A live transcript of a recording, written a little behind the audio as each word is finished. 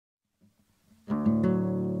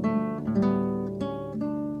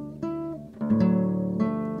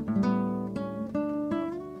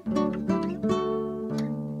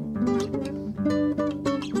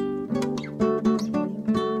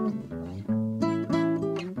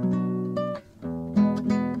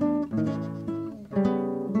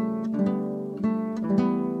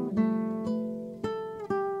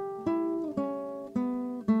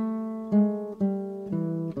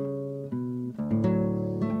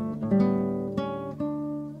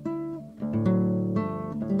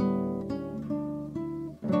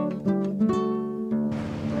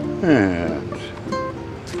And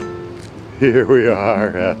here we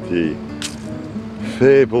are at the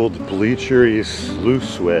fabled Bleachery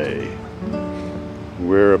Sluiceway,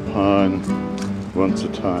 whereupon once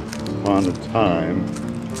upon a time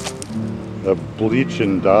a bleach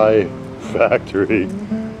and dye factory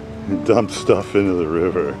dumped stuff into the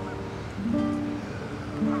river.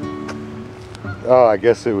 Oh, I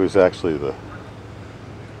guess it was actually the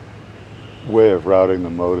way of routing the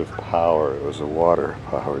motive power. It was a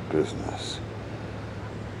water-powered business.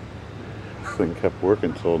 This thing kept working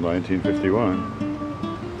until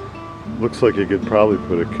 1951. Looks like you could probably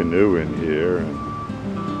put a canoe in here, and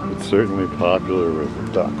it's certainly popular with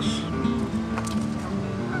the ducks.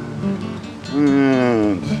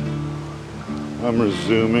 And I'm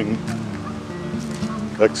resuming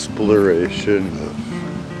exploration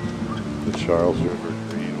of the Charles River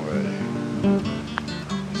Greenway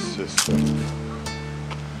system,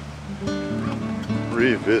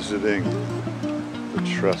 revisiting the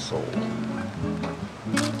trestle.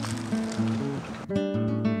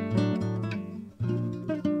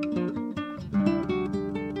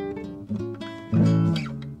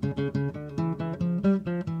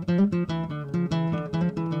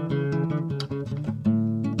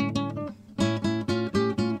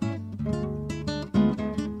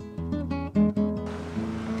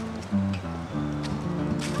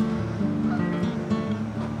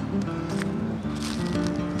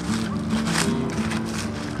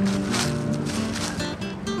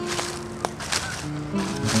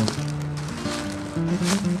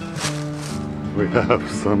 We have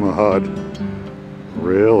some odd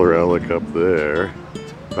rail relic up there,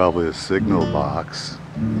 probably a signal box,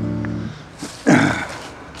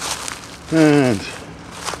 and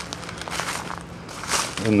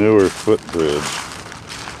a newer footbridge,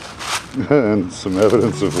 and some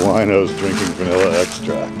evidence of winos drinking vanilla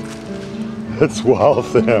extract. It's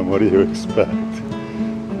Waltham, what do you expect?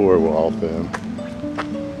 Poor Waltham.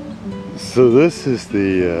 So this is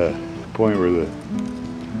the point where the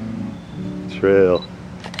trail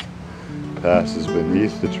passes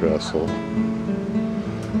beneath the trestle,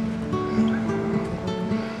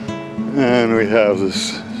 and we have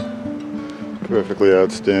this perfectly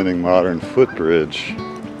outstanding modern footbridge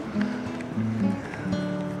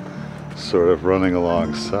sort of running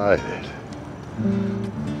alongside it.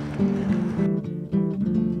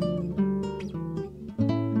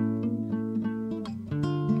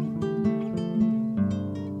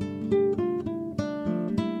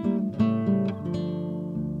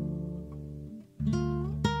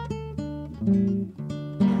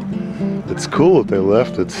 It's cool that they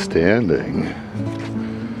left it standing,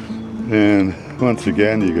 and once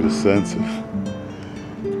again you get a sense of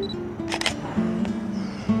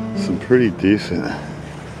some pretty decent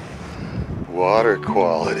water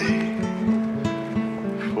quality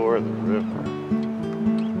for the river.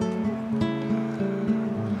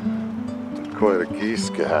 Quite a geese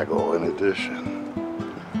gaggle in addition.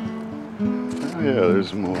 Oh yeah,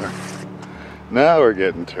 there's more. Now we're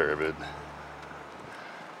getting turbid.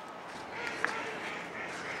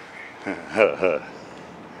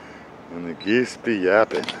 And the geese be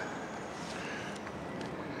yapping.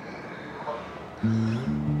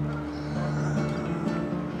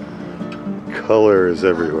 Color is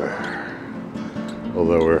everywhere,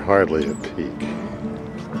 although we're hardly at peak.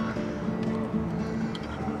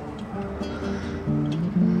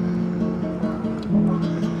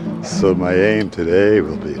 So my aim today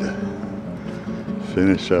will be to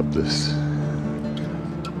finish up this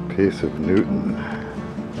piece of Newton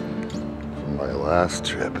from my last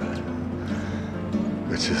trip,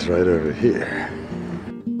 which is right over here.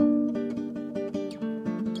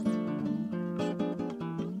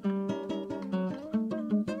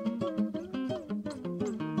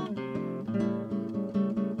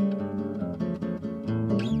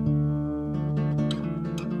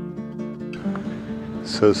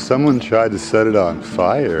 So someone tried to set it on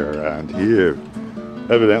fire around here,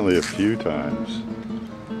 evidently a few times,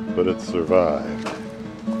 but it survived.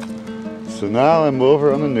 So now I'm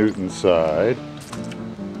over on the Newton side,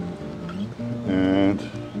 and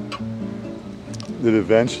it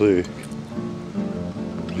eventually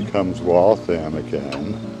becomes Waltham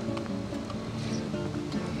again.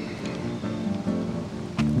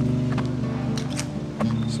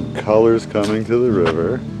 Some colors coming to the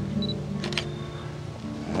river.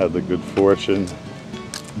 Had the good fortune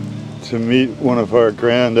to meet one of our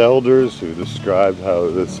grand elders who described how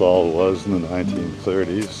this all was in the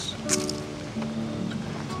 1930s.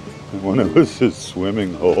 And when it was his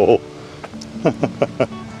swimming hole.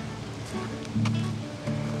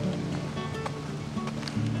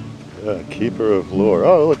 Yeah, keeper of lore.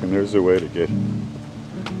 Oh, look, and there's a way to get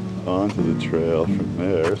onto the trail from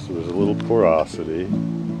there. So there's a little porosity.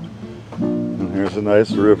 And here's a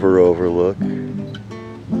nice river overlook,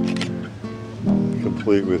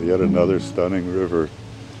 complete with yet another stunning river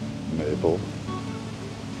maple.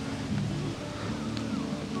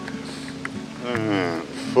 And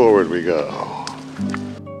forward we go.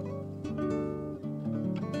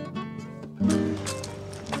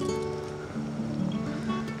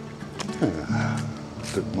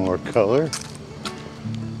 A bit more color.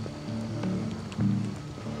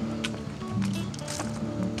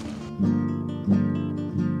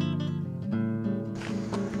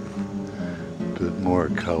 Bit more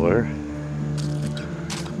color.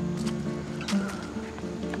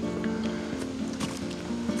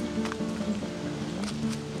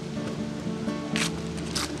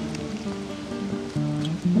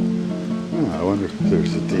 I wonder if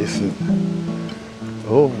there's a decent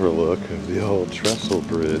overlook of the old trestle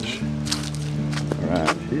bridge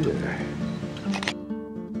around here.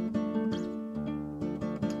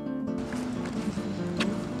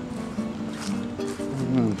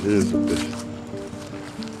 And here's a bit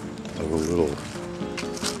of a little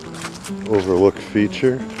overlook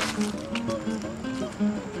feature.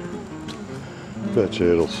 Bet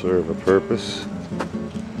you it'll serve a purpose.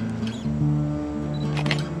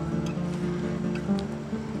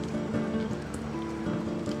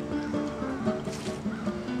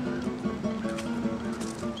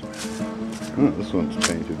 Oh, this one's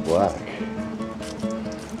painted black.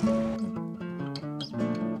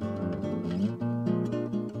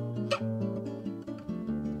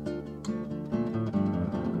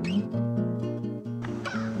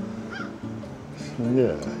 So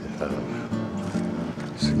yeah, you have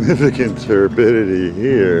significant turbidity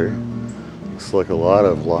here. Looks like a lot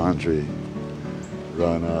of laundry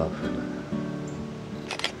runoff.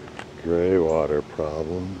 Gray water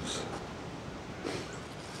problems.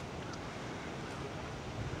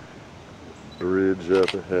 Bridge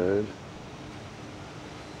up ahead.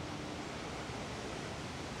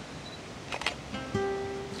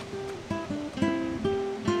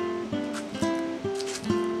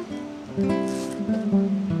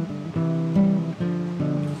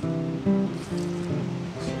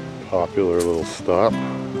 Popular little stop.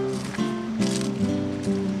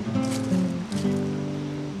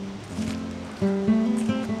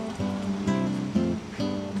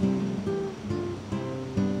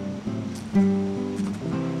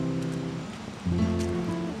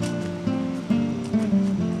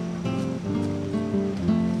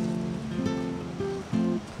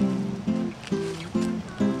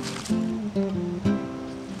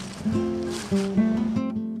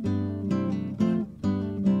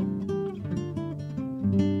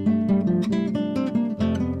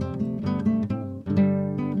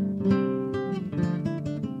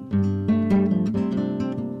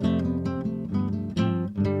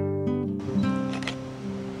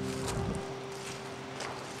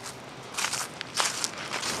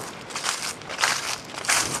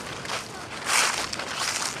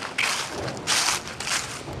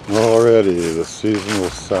 Already the seasonal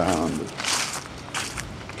sound,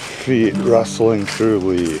 feet rustling through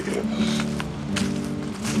leaves.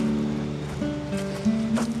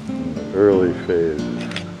 Early phase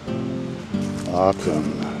of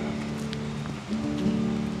autumn.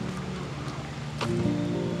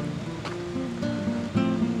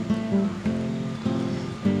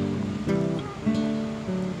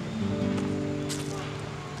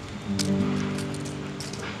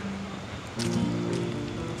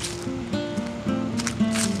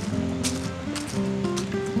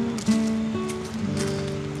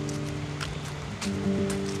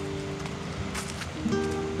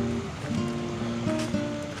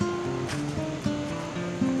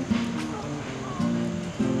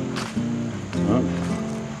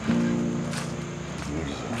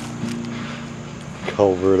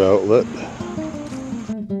 Culvert outlet.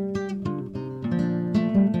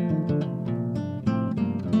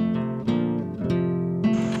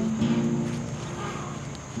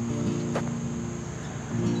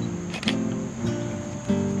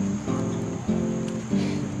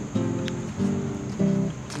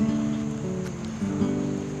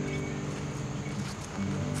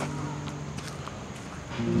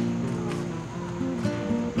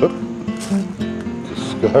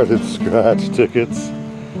 Discarded scratch tickets.